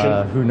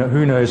competition?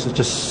 Who knows? It's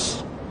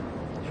just...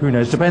 Who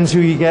knows? Depends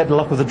who you get, the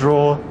luck of the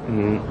draw.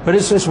 But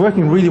it's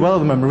working really well at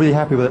the moment. We're really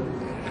happy with it.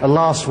 At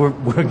last,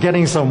 we're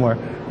getting somewhere.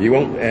 You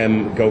won't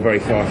go very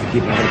far if you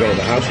keep having to go to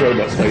the house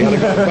robots, though. You had a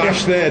good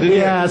bash there, didn't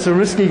you? Yeah, it's a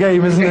risky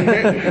game, isn't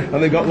it?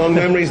 And they've got long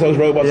memories, those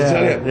robots, I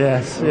tell you.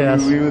 Yes.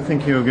 We were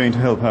thinking you were going to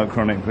help out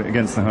Chronic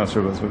against the house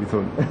robots, but we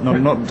thought,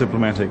 not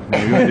diplomatic. No,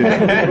 we won't do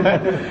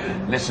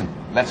that. Listen,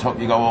 let's hope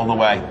you go all the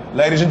way.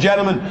 Ladies and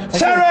gentlemen,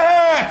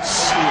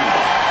 Terahertz!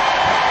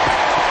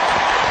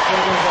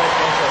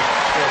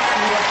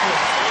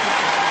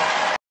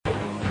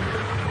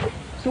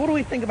 So what do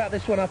we think about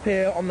this one up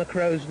here on the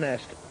Crow's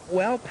Nest?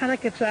 Well,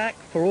 Panic Attack,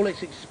 for all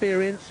its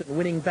experience and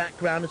winning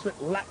background, has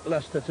looked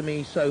lacklustre to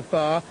me so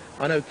far.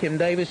 I know Kim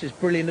Davis is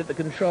brilliant at the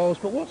controls,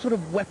 but what sort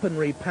of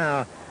weaponry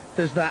power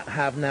does that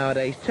have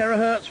nowadays?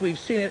 Terahertz, we've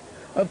seen it,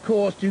 of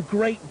course, do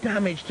great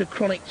damage to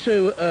Chronic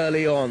 2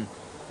 early on.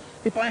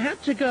 If I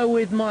had to go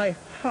with my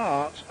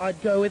heart, I'd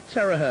go with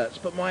Terahertz,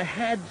 but my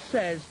head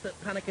says that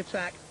Panic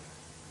Attack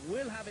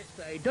will have its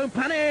day. Don't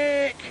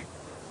panic!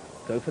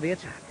 Go for the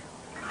attack.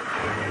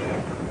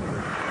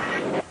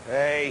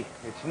 Hey,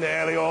 it's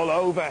nearly all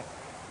over.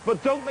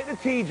 But don't make the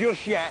tea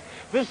just yet.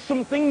 There's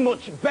something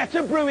much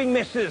better brewing,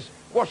 missus.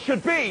 What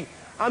should be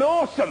an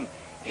awesome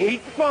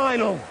heat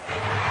final.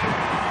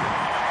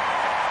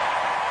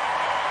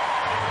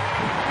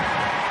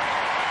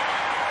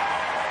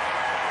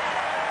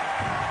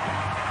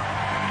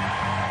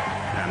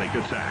 Panic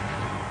Attack.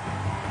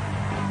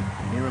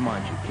 Let me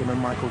remind you, Kim and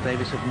Michael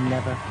Davis have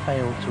never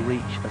failed to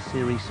reach a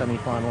series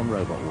semi-final on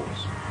Robot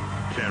Wars.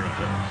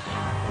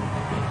 Terahertz.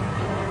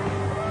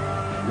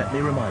 Let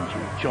me remind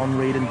you, John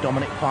Reed and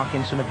Dominic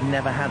Parkinson have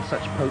never had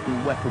such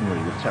potent weaponry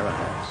with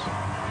Terahertz.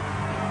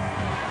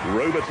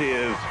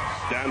 Roboteers,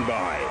 stand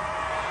by.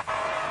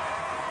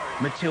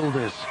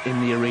 Matilda's in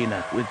the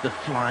arena with the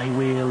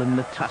flywheel and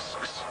the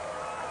tusks.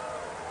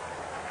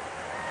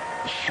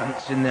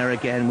 Shunt's in there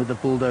again with the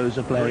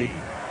bulldozer blade.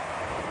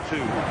 3,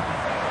 2, 1.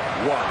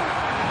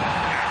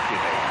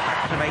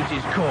 Activate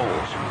is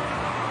called.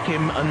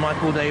 Kim and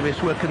Michael Davis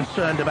were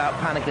concerned about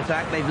Panic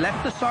Attack. They've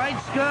left the side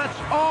skirts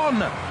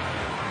on.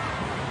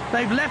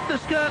 They've left the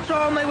skirts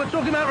on. They were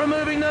talking about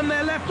removing them.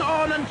 They're left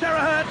on, and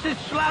Terahertz is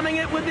slamming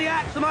it with the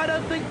axe, and I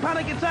don't think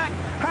Panic Attack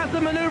has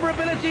the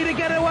maneuverability to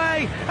get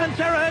away, and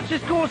Terahertz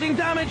is causing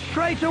damage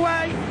straight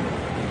away.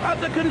 At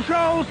the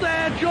controls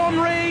there, John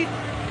Reed.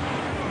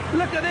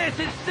 Look at this,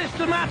 it's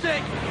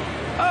systematic.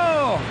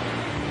 Oh,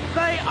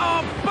 they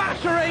are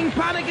battering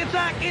Panic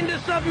Attack into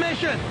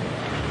submission.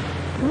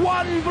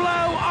 One blow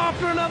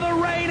after another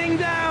raining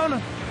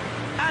down,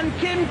 and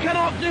Kim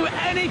cannot do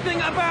anything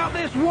about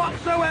this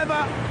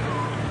whatsoever.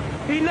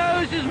 He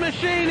knows his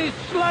machine is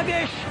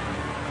sluggish.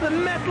 The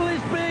metal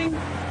is being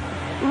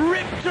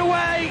ripped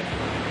away.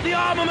 The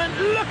armament,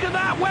 look at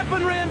that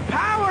weaponry and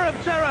power of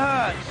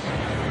Terahertz.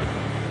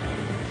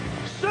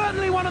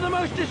 Certainly one of the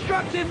most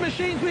destructive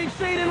machines we've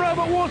seen in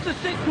Robot Wars the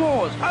 6th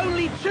Wars.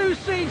 Only 2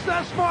 seeds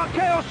thus far.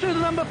 Chaos 2, the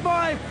number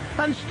 5,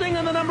 and Sting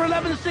and the number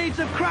 11 seeds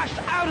have crashed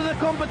out of the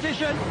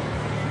competition.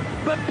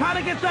 But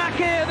Panic Attack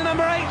here, the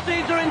number 8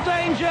 seeds are in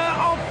danger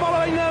of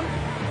following them.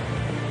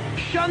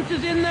 Shunt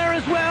is in there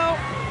as well.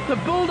 The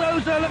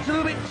bulldozer looks a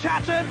little bit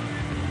tattered.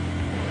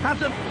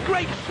 Has a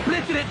great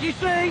split in it, do you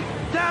see?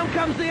 Down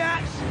comes the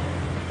axe.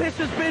 This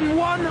has been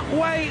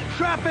one-way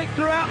traffic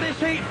throughout this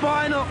heat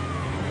final.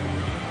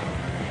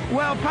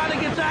 Well,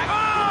 Panic Attack,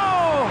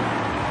 oh!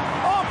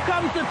 Off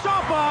comes the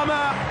top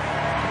armour.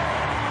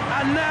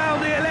 And now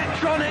the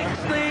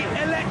electronics, the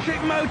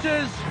electric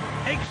motors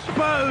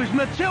exposed.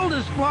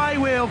 Matilda's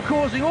flywheel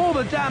causing all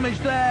the damage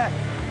there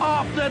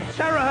after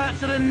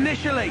Terahertz had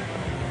initially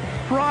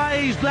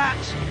prized that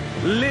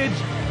lid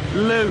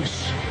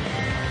loose.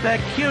 They're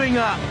queuing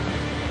up.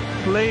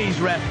 Please,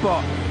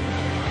 Refbot,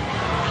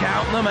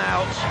 count them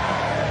out.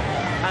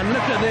 And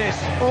look at this,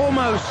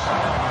 almost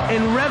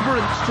in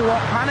reverence to what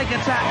Panic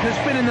Attack has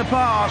been in the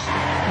past,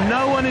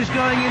 no one is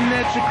going in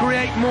there to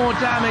create more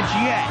damage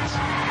yet.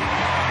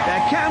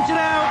 They're counted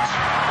out.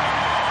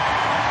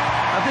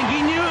 I think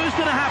he knew it was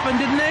going to happen,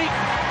 didn't he?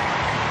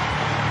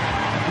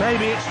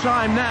 Maybe it's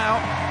time now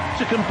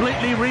to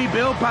completely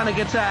rebuild Panic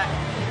Attack.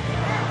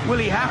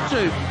 Will he have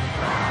to?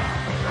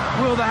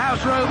 Will the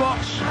house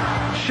robots,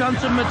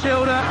 Shunt and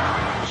Matilda,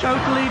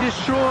 totally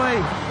destroy?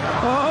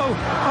 Oh,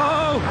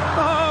 oh,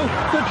 oh,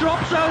 the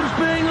drop zone's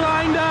being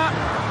lined up.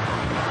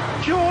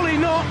 Surely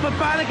not for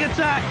Panic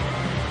Attack.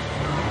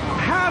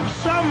 Have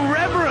some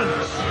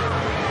reverence.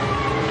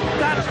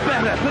 That's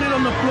better. Put it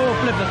on the floor,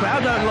 flip the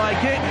crowd. I don't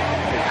like it.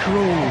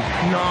 Cruel,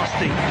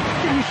 nasty,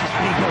 delicious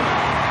people.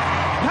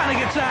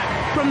 Panic Attack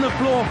from the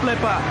floor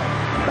flipper.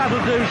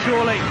 That'll do,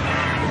 surely.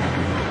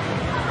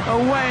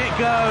 Away it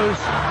goes.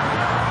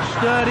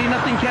 Sturdy,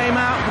 nothing came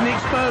out from the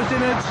exposed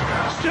innards.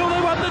 Still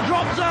they want the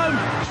drop zone.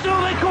 Still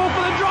they call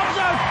for the drop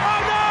zone.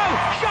 Oh no!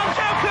 Shunt,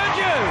 how could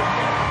you?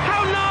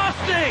 How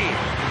nasty!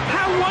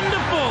 How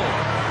wonderful!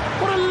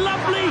 What a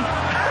lovely...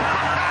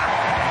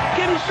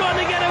 Kim's trying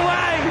to get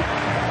away.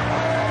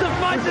 To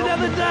fight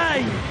another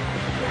day.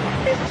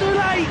 It's too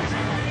late.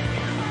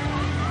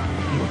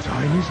 Your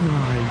time is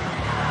nigh.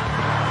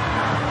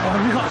 Oh,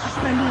 we got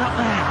suspended up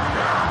there.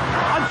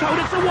 I'm told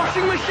it's a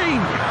washing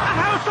machine, a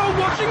household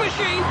washing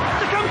machine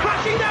to come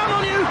crashing down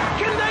on you.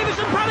 Kim Davis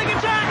and Panic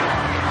Attack.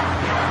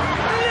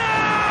 No!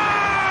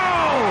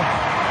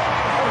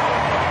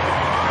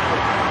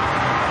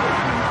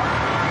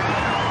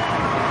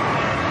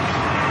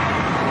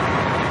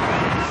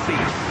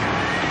 Cease.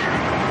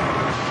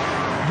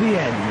 The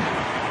end.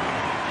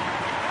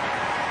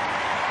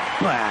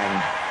 Bang.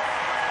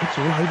 It's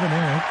all over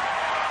now.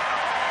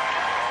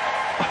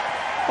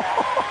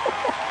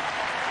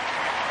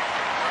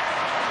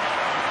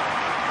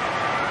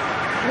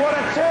 What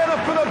a turn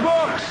up for the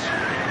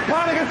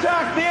Panic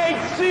Attack, the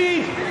 8th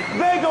seed,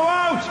 they go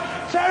out.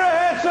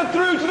 Terahertz are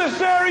through to the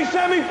series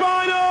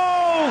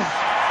semi-finals.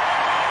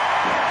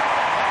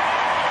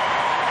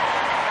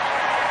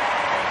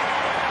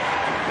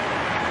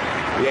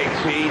 The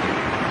 8th seed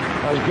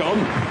has gone.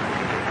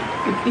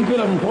 You've been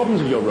having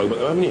problems with your robot,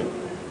 though, haven't you?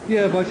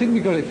 Yeah, but I think we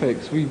got it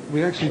fixed.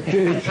 We actually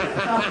did.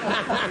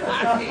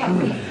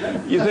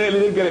 You certainly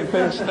did get it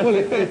fixed. Well,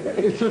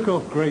 it took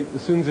off great.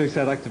 As soon as they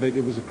said activate,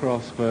 it was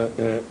across, but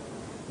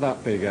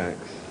that big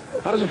axe.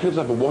 How does it feel to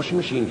have a washing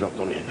machine dropped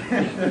on you?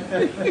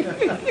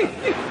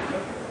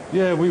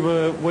 Yeah, we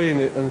were weighing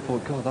it and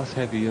thought, God, that's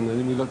heavy, and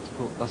then we looked and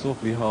thought, that's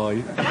awfully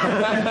high.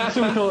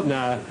 So we thought,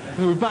 nah.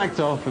 So we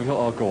backed off and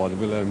thought, oh, go on,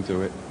 we'll let him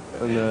do it.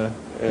 And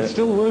it's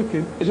still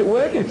working. Is it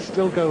working? It's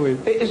still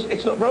going.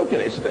 It's not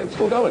broken, it's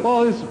still going?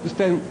 Well, there's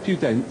a few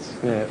dents.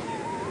 Yeah.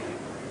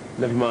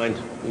 Never mind.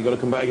 You've got to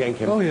come back again,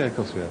 Kim. Oh, yeah, of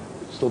course we have.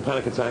 Still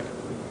Panic Attack?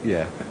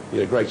 Yeah.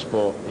 You're a great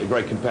sport. You're a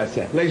great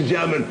competitor. Ladies and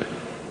gentlemen,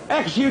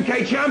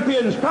 ex-UK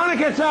champions, Panic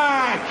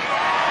Attack!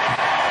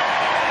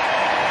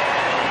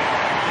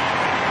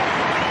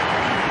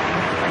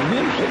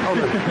 Oh,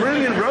 a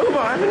brilliant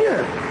robot, haven't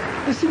you?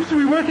 It seems to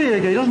be working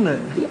again, doesn't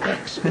it? The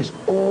axe is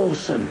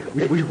awesome.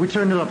 We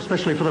turned it up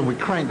especially for them. We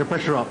cranked the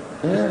pressure up.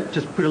 Yeah.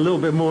 Just put a little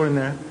bit more in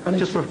there, and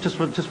just for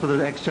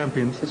the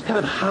ex-champions. It's kind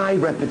of high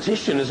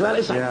repetition as well.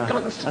 It's like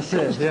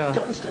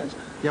constant.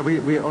 Yeah,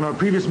 we on our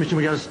previous mission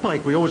we got a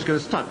spike. We always got it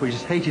stuck. We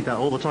just hated that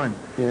all the time.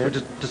 Yeah. So we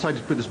just decided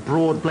to put this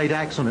broad blade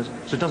axe on it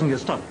so it doesn't get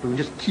stuck. But we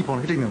just keep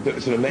on hitting them.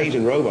 It's an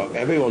amazing robot.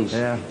 Everyone's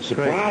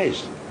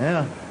surprised. Great.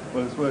 Yeah.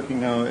 Well, it's working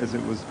now as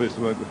it was supposed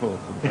to work before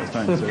for the first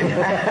time, so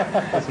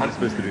that's what it's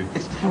supposed to do.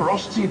 It's the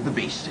ferocity of the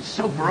beast. It's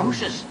so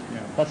ferocious.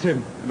 Yeah. That's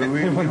him. But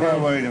we were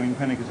worried. I mean,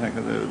 Panic Attack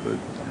are the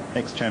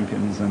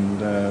ex-champions, and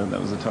that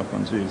was a tough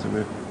one too, so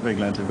we're very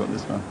glad to have got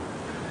this far.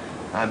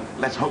 And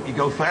let's hope you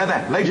go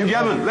further. Ladies and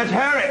gentlemen, let's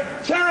hear it.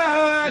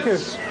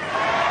 Terahertz!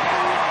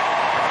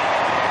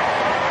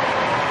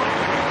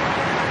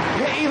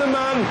 Pity the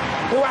man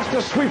who has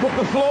to sweep up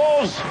the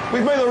floors.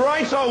 We've made the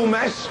right old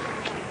mess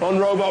on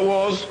Robot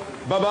Wars.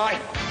 Bye-bye.